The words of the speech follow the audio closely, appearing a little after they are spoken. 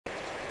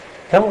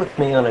Come with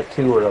me on a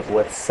tour of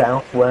what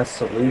Southwest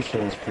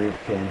Solutions Group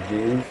can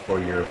do for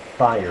your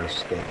fire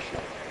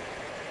station.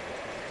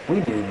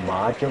 We do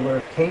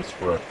modular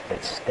casework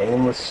that's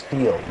stainless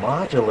steel.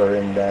 Modular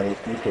in that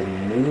you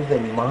can move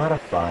and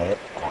modify it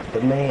on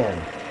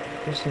demand.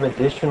 Here's some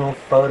additional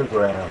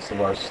photographs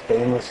of our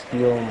stainless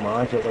steel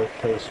modular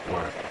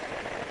casework.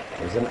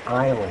 There's an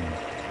island.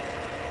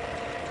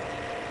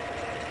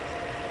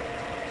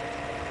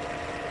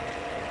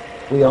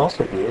 We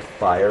also do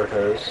fire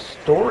hose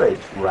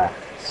storage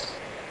racks.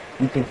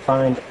 You can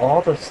find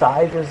all the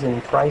sizes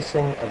and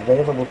pricing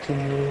available to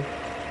you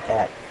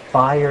at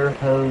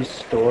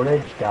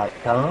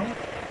firehosestorage.com.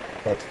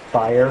 That's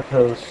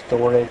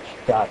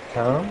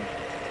firehosestorage.com.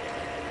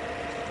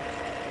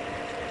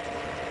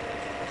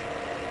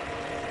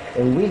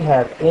 And we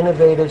have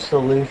innovative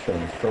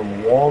solutions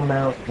from wall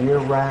mount gear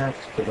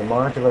racks to the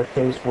modular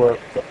casework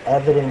to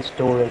evidence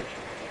storage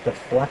to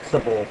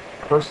flexible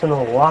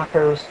personal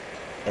lockers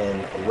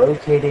and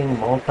rotating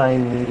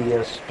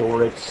multimedia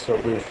storage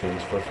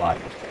solutions for fire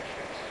stations.